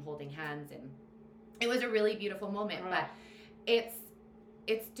standing holding hands, and it was a really beautiful moment. But it's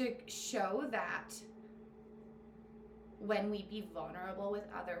to show that when we be vulnerable with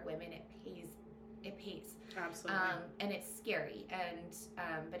other women, it pays. Absolutely. And it's scary. And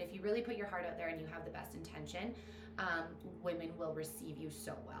but if you really put your heart out there and you have the best intention, women will receive you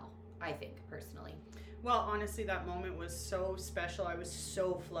so well, I think, personally. Well, honestly, that moment was so special. I was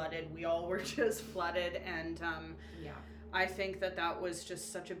so flooded. We all were just flooded. And yeah, I think that was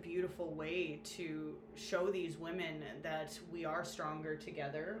just such a beautiful way to show these women that we are stronger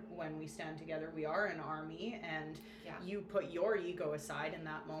together. When we stand together, we are an army. And you put your ego aside in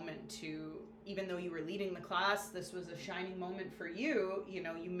that moment to, even though you were leading the class, this was a shining moment for you. You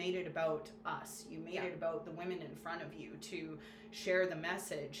know, you made it about us. You made it about the women in front of you to share the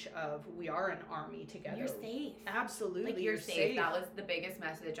message of we are an army together. You're safe. Absolutely. Like, you're safe. That was the biggest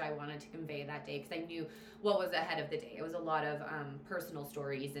message I wanted to convey that day, because I knew what was ahead of the day. It was a lot of personal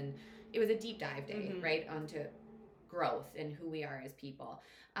stories, and it was a deep dive day, mm-hmm. right, onto growth and who we are as people.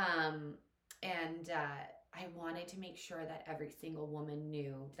 I wanted to make sure that every single woman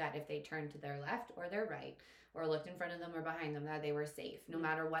knew that if they turned to their left or their right, or looked in front of them or behind them, that they were safe. No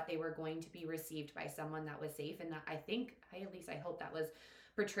matter what, they were going to be received by someone that was safe. And that I hope that was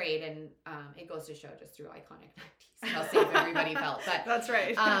portrayed. And it goes to show just through iconic 90s how safe everybody felt. But that's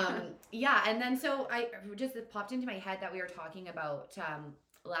right. Yeah. And then so I just, it popped into my head that we were talking about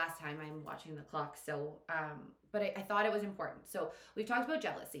last time. I'm watching the clock. So, but I thought it was important. So we've talked about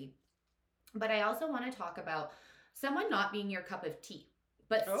jealousy, but I also want to talk about someone not being your cup of tea,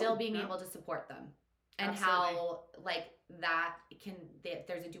 but still being able to support them. And absolutely. How, like, that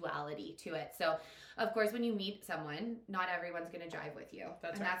there's a duality to it. So, of course, when you meet someone, not everyone's going to jive with you.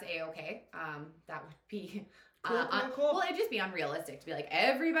 That's A-okay. That would be... Cool. Well, it'd just be unrealistic to be like,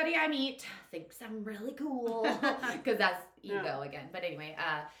 everybody I meet thinks I'm really cool. Because that's ego again. But anyway,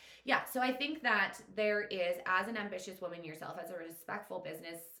 so I think that there is, as an ambitious woman yourself, as a respectful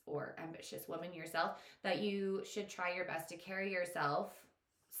business or ambitious woman yourself, that you should try your best to carry yourself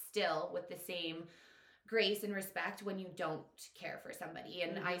still with the same grace and respect when you don't care for somebody.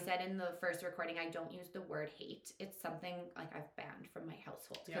 And I said in the first recording, I don't use the word hate. It's something like I've banned from my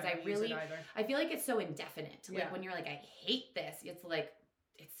household because I feel like it's so indefinite. Like when you're like, I hate this, it's like,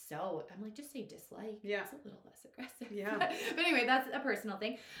 I'm like, just say dislike. Yeah. It's a little less aggressive. Yeah. But anyway, that's a personal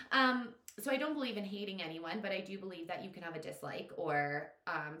thing. So I don't believe in hating anyone, but I do believe that you can have a dislike or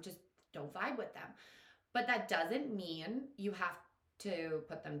just don't vibe with them. But that doesn't mean you have to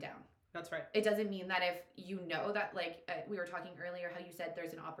put them down. That's right. It doesn't mean that if you know that, like we were talking earlier, how you said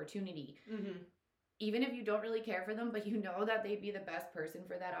there's an opportunity. Even if you don't really care for them, but you know that they'd be the best person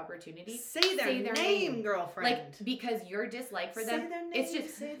for that opportunity. Say their name, girlfriend. Like, because your dislike for them, it's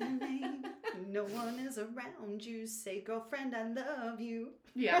just... Say their name. No one is around you. Say, girlfriend, I love you.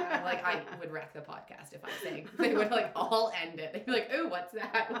 Yeah, I'm like, I would wreck the podcast if I sang. They would like all end it. They'd be like, oh, what's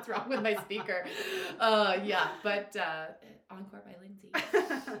that? What's wrong with my speaker? Yeah, but encore by Lindsay.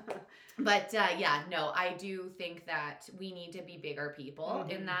 But yeah, no, I do think that we need to be bigger people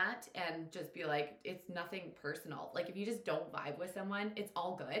in that and just be like, it's nothing personal. Like, if you just don't vibe with someone, it's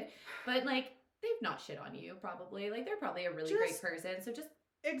all good. But like, they've not shit on you probably. Like, they're probably a really great person. So just...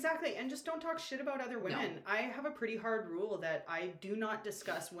 Exactly. And just don't talk shit about other women. No. I have a pretty hard rule that I do not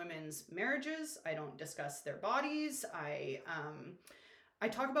discuss women's marriages. I don't discuss their bodies. I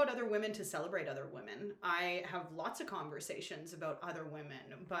talk about other women to celebrate other women. I have lots of conversations about other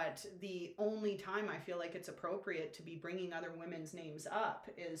women, but the only time I feel like it's appropriate to be bringing other women's names up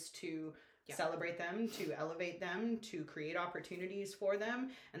is to celebrate them, to elevate them, to create opportunities for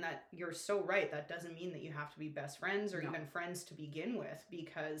them. And that, you're so right, that doesn't mean that you have to be best friends or even friends to begin with,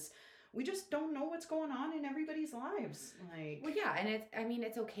 because we just don't know what's going on in everybody's lives. Like, well, yeah, and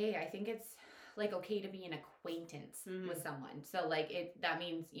it's okay. I think it's like okay to be an acquaintance with someone. So like that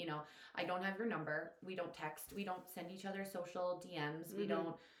means, you know, I don't have your number. We don't text. We don't send each other social DMs. We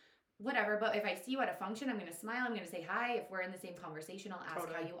don't whatever. But if I see you at a function, I'm going to smile. I'm going to say hi. If we're in the same conversation, I'll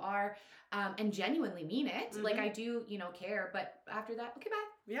ask how you are, and genuinely mean it. Like, I do, you know, care. But after that, okay, bye.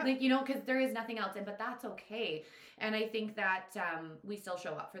 Yeah. Like, you know, because there is nothing else. But that's okay. And I think that we still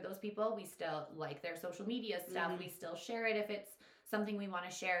show up for those people. We still like their social media stuff. We still share it if it's something we want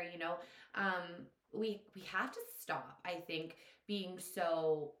to share, you know. We have to stop, I think, being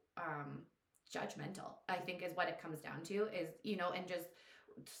so judgmental, I think, is what it comes down to, is, you know, and just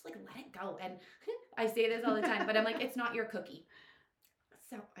like let it go. And I say this all the time, but I'm like, it's not your cookie.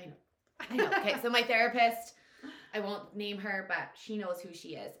 So I know. Okay, so my therapist, I won't name her, but she knows who she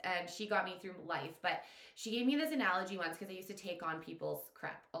is, and she got me through life. But she gave me this analogy once, because I used to take on people's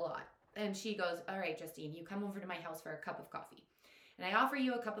crap a lot. And she goes, all right, Justine, you come over to my house for a cup of coffee, and I offer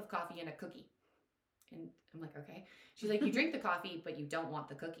you a cup of coffee and a cookie. And I'm like, okay. She's like, you drink the coffee, but you don't want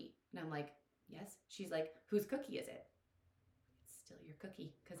the cookie. And I'm like, yes. She's like, whose cookie is it? It's still your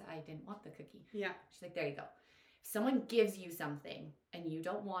cookie, because I didn't want the cookie. Yeah. She's like, there you go. If someone gives you something and you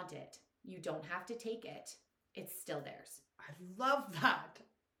don't want it, you don't have to take it. It's still theirs. I love that.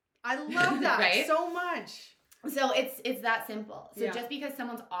 I love that right? so much. So it's that simple. So just because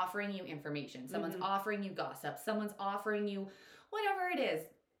someone's offering you information, someone's offering you gossip, someone's offering you whatever it is,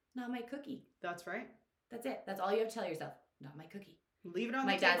 not my cookie. That's right. That's it. That's all you have to tell yourself. Not my cookie. Leave it on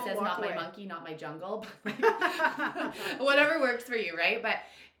my the table. My dad says, not away. My monkey, not my jungle. Whatever works for you, right? But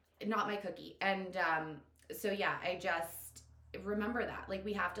not my cookie. And so yeah, I just remember that. Like,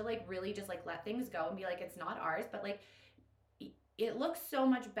 we have to like really just like let things go and be like, it's not ours. But like, it looks so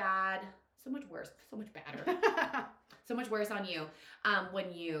much bad, so much worse, so much badder, so much worse on you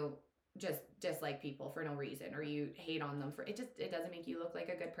when you just dislike people for no reason, or you hate on them for it. It doesn't make you look like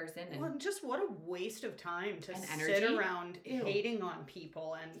a good person. And well, just what a waste of time to sit around hating on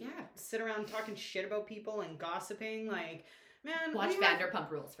people and sit around talking shit about people and gossiping. Like, man, watch Vanderpump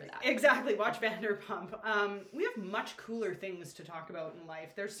Rules for that. Exactly, watch Vanderpump. We have much cooler things to talk about in life.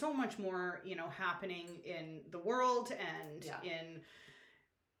 There's so much more, you know, happening in the world and in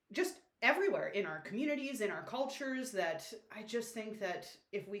just everywhere, in our communities, in our cultures, that I just think that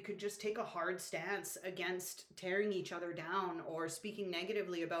if we could just take a hard stance against tearing each other down or speaking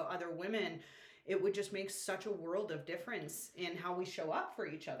negatively about other women, it would just make such a world of difference in how we show up for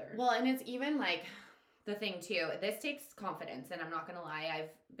each other. Well, and it's even like the thing too, this takes confidence, and I'm not gonna lie,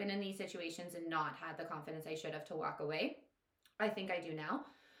 I've been in these situations and not had the confidence I should have to walk away. I think I do now.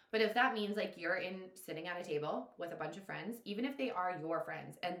 But if that means like you're sitting at a table with a bunch of friends, even if they are your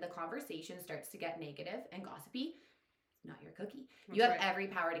friends, and the conversation starts to get negative and gossipy, it's not your cookie. That's you have every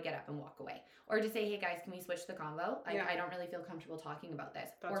power to get up and walk away. Or to say, hey guys, can we switch the convo? I don't really feel comfortable talking about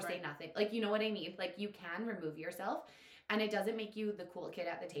this. That's or say nothing. Like, you know what I mean? Like, you can remove yourself, and it doesn't make you the cool kid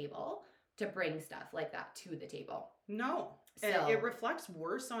at the table to bring stuff like that to the table. No. So it reflects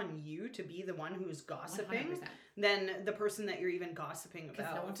worse on you to be the one who's gossiping 100%. than the person that you're even gossiping about.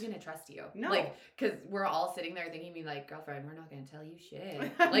 Because no one's going to trust you. No. Like, because we're all sitting there thinking, me like, girlfriend, we're not going to tell you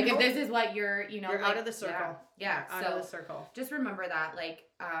shit. Like, if this is what you're, you know. You're like, out of the circle. Yeah. Out of the circle. Just remember that, like,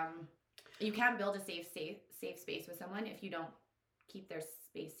 you can't build a safe space with someone if you don't keep their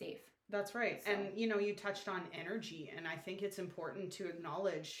space safe. That's right. So. And, you know, you touched on energy, and I think it's important to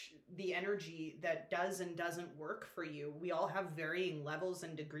acknowledge the energy that does and doesn't work for you. We all have varying levels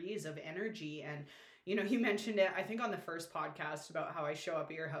and degrees of energy. And, you know, you mentioned it, I think on the first podcast about how I show up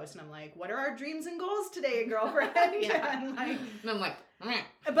at your house and I'm like, what are our dreams and goals today, girlfriend? And I'm like,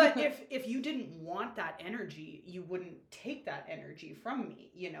 but if you didn't want that energy, you wouldn't take that energy from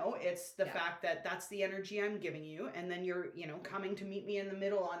me. You know, it's the fact that that's the energy I'm giving you. And then you're, you know, coming to meet me in the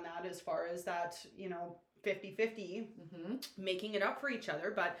middle on that as far as that, you know, 50-50, making it up for each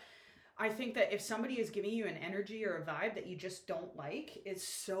other. But I think that if somebody is giving you an energy or a vibe that you just don't like, it's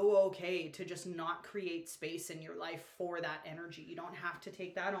so okay to just not create space in your life for that energy. You don't have to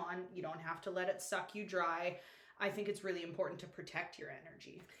take that on. You don't have to let it suck you dry. I think it's really important to protect your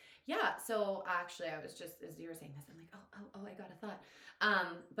energy. Yeah. So actually, I was just, as you were saying this, I'm like, oh, I got a thought.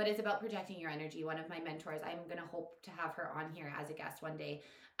 But it's about protecting your energy. One of my mentors, I'm going to hope to have her on here as a guest one day.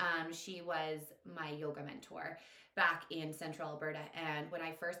 She was my yoga mentor back in Central Alberta. And when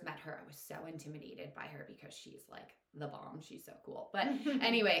I first met her, I was so intimidated by her because she's like the bomb. She's so cool. But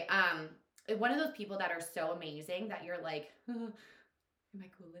anyway, one of those people that are so amazing that you're like, am I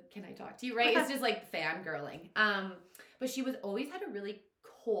cool? Can I talk to you? Right? It's just like fangirling. But she was always had a really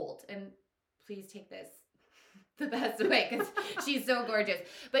cold, and please take this the best way because she's so gorgeous.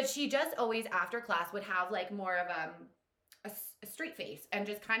 But she just always after class would have like more of a straight face and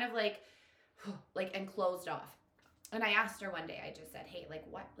just kind of like and closed off. And I asked her one day, I just said, hey,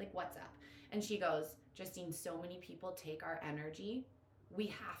 what's up? And she goes, Justine, so many people take our energy. We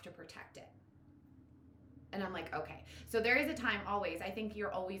have to protect it. And I'm like, okay. So there is a time always, I think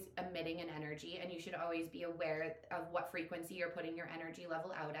you're always emitting an energy and you should always be aware of what frequency you're putting your energy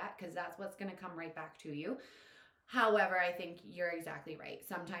level out at because that's what's going to come right back to you. However, I think you're exactly right.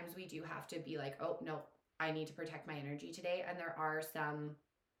 Sometimes we do have to be like, oh, no, I need to protect my energy today. And there are some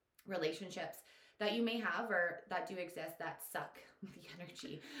relationships that you may have or that do exist that suck the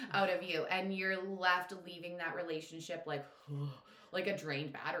energy out of you. And you're left leaving that relationship like a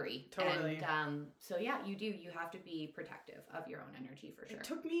drained battery. Totally. And so yeah, you have to be protective of your own energy for sure. It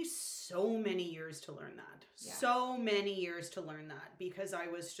took me so many years to learn that. Yeah. So many years to learn that because I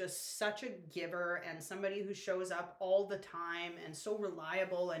was just such a giver and somebody who shows up all the time and so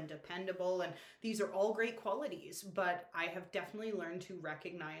reliable and dependable. And these are all great qualities, but I have definitely learned to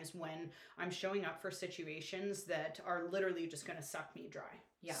recognize when I'm showing up for situations that are literally just going to suck me dry.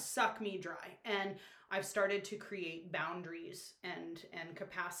 Yeah. Suck me dry. And I've started to create boundaries and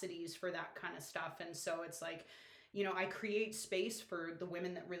capacities for that kind of stuff. And so it's like, you know, I create space for the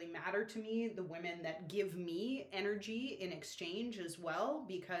women that really matter to me, the women that give me energy in exchange as well,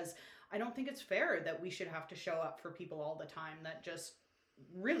 because I don't think it's fair that we should have to show up for people all the time that just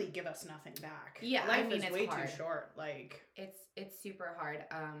really give us nothing back. Yeah, Life is it's way hard. too short. Like it's super hard.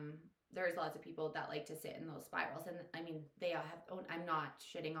 There's lots of people that like to sit in those spirals. And I mean, they all have, I'm not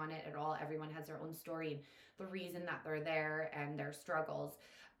shitting on it at all. Everyone has their own story and the reason that they're there and their struggles.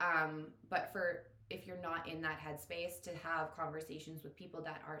 But if you're not in that headspace, to have conversations with people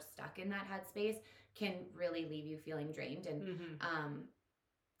that are stuck in that headspace can really leave you feeling drained. And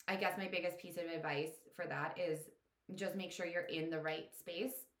I guess my biggest piece of advice for that is just make sure you're in the right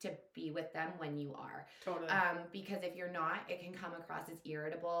space to be with them when you are. Totally. Because if you're not, it can come across as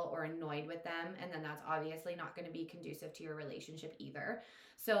irritable or annoyed with them. And then that's obviously not going to be conducive to your relationship either.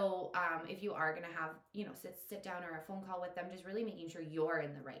 So if you are going to have, you know, sit down or a phone call with them, just really making sure you're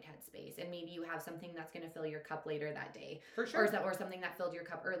in the right headspace. And maybe you have something that's going to fill your cup later that day. For sure. Or something that filled your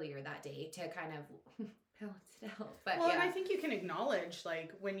cup earlier that day to kind of balance it out. But well, yeah. and I think you can acknowledge,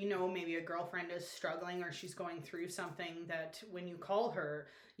 like, when you know maybe a girlfriend is struggling or she's going through something, that when you call her,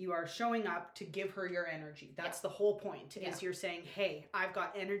 you are showing up to give her your energy. That's the whole point, is you're saying, hey, I've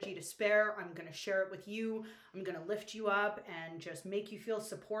got energy to spare. I'm going to share it with you. I'm going to lift you up and just make you feel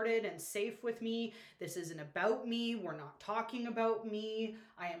supported and safe with me. This isn't about me. We're not talking about me.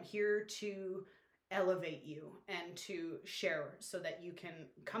 I am here to elevate you and to share so that you can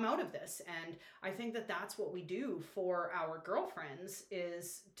come out of this. And I think that that's what we do for our girlfriends,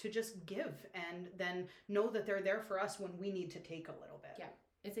 is to just give and then know that they're there for us when we need to take a little bit. Yeah,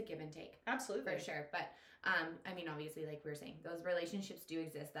 it's a give and take. Absolutely. For sure. But I mean, obviously, like we were saying, those relationships do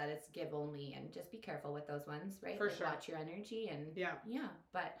exist that it's give only, and just be careful with those ones, right? For like, sure. Watch your energy and yeah.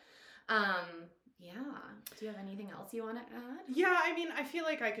 But Yeah. Do you have anything else you want to add? Yeah, I mean, I feel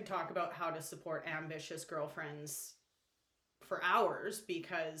like I could talk about how to support ambitious girlfriends for hours,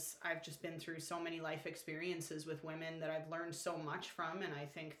 because I've just been through so many life experiences with women that I've learned so much from. And I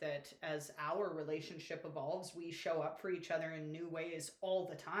think that as our relationship evolves, we show up for each other in new ways all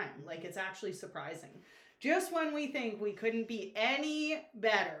the time. Like, it's actually surprising. Just when we think we couldn't be any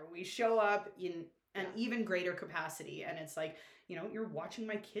better, we show up in an even greater capacity. And it's like, you know, you're watching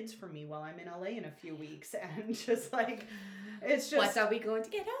my kids for me while I'm in LA in a few weeks. And just like, it's just... What are we going to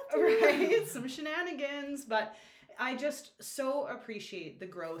get up to? Right? Some shenanigans. But I just so appreciate the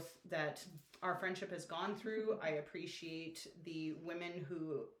growth that our friendship has gone through. I appreciate the women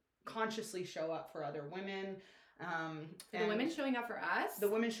who consciously show up for other women. The women showing up for us? The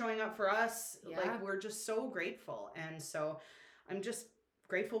women showing up for us. Yeah. Like, we're just so grateful. And so I'm just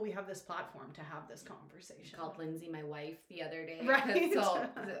grateful we have this platform to have this conversation. I called Lindsay my wife the other day. Right. So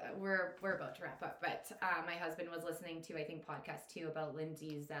we're about to wrap up. But my husband was listening to, I think, podcast 2 about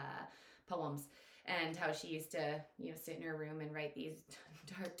Lindsay's poems. And how she used to, you know, sit in her room and write these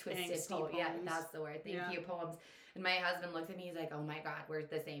dark, twisted poems. Yeah, that's the word. Thank you, poems. And my husband looked at me, he's like, oh my God, we're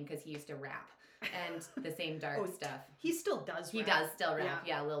the same, because he used to rap. And the same dark stuff. He still does rap. He does still rap.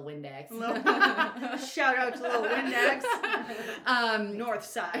 Yeah, Lil Windex. Shout out to Lil Windex. North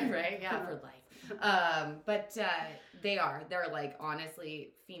side. Right, yeah, for life. But they're like,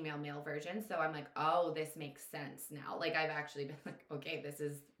 honestly, female male versions. So I'm like, oh, this makes sense now. Like, I've actually been like, okay, this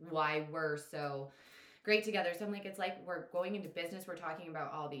is why we're so great together. So I'm like, it's like we're going into business, we're talking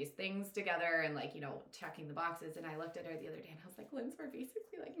about all these things together and, like, you know, checking the boxes. And I looked at her the other day and I was like, Linz, we're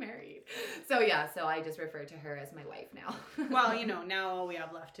basically like married. So yeah, so I just refer to her as my wife now. Well, you know, now all we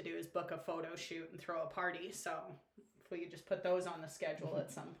have left to do is book a photo shoot and throw a party. So if we could just put those on the schedule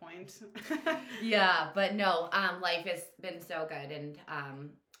at some point. Yeah, but no, life has been so good. And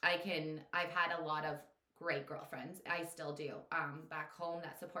I've had a lot of great girlfriends. I still do, back home,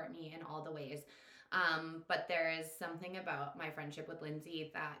 that support me in all the ways. But there is something about my friendship with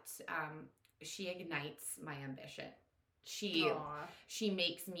Lindsay that she ignites my ambition. She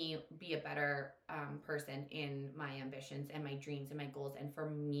makes me be a better person in my ambitions and my dreams and my goals, and for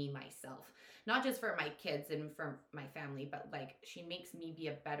me, myself. Not just for my kids and for my family, but like, she makes me be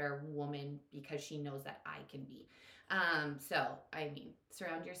a better woman because she knows that I can be. So, I mean,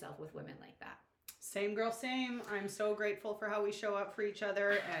 surround yourself with women like that. Same girl, same. I'm so grateful for how we show up for each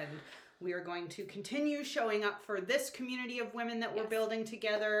other, and we are going to continue showing up for this community of women that we're building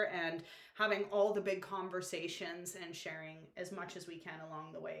together, and having all the big conversations and sharing as much as we can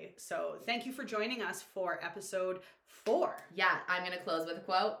along the way. So thank you for joining us for episode 4. Yeah, I'm going to close with a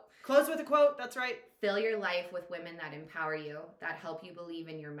quote. Close with a quote, that's right. Fill your life with women that empower you, that help you believe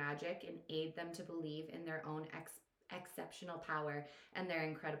in your magic, and aid them to believe in their own exceptional power and their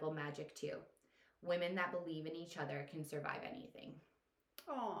incredible magic too. Women that believe in each other can survive anything.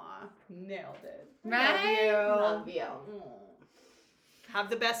 Aw, nailed it. Right? Love you. Love you.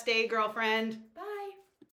 Have the best day, girlfriend. Bye.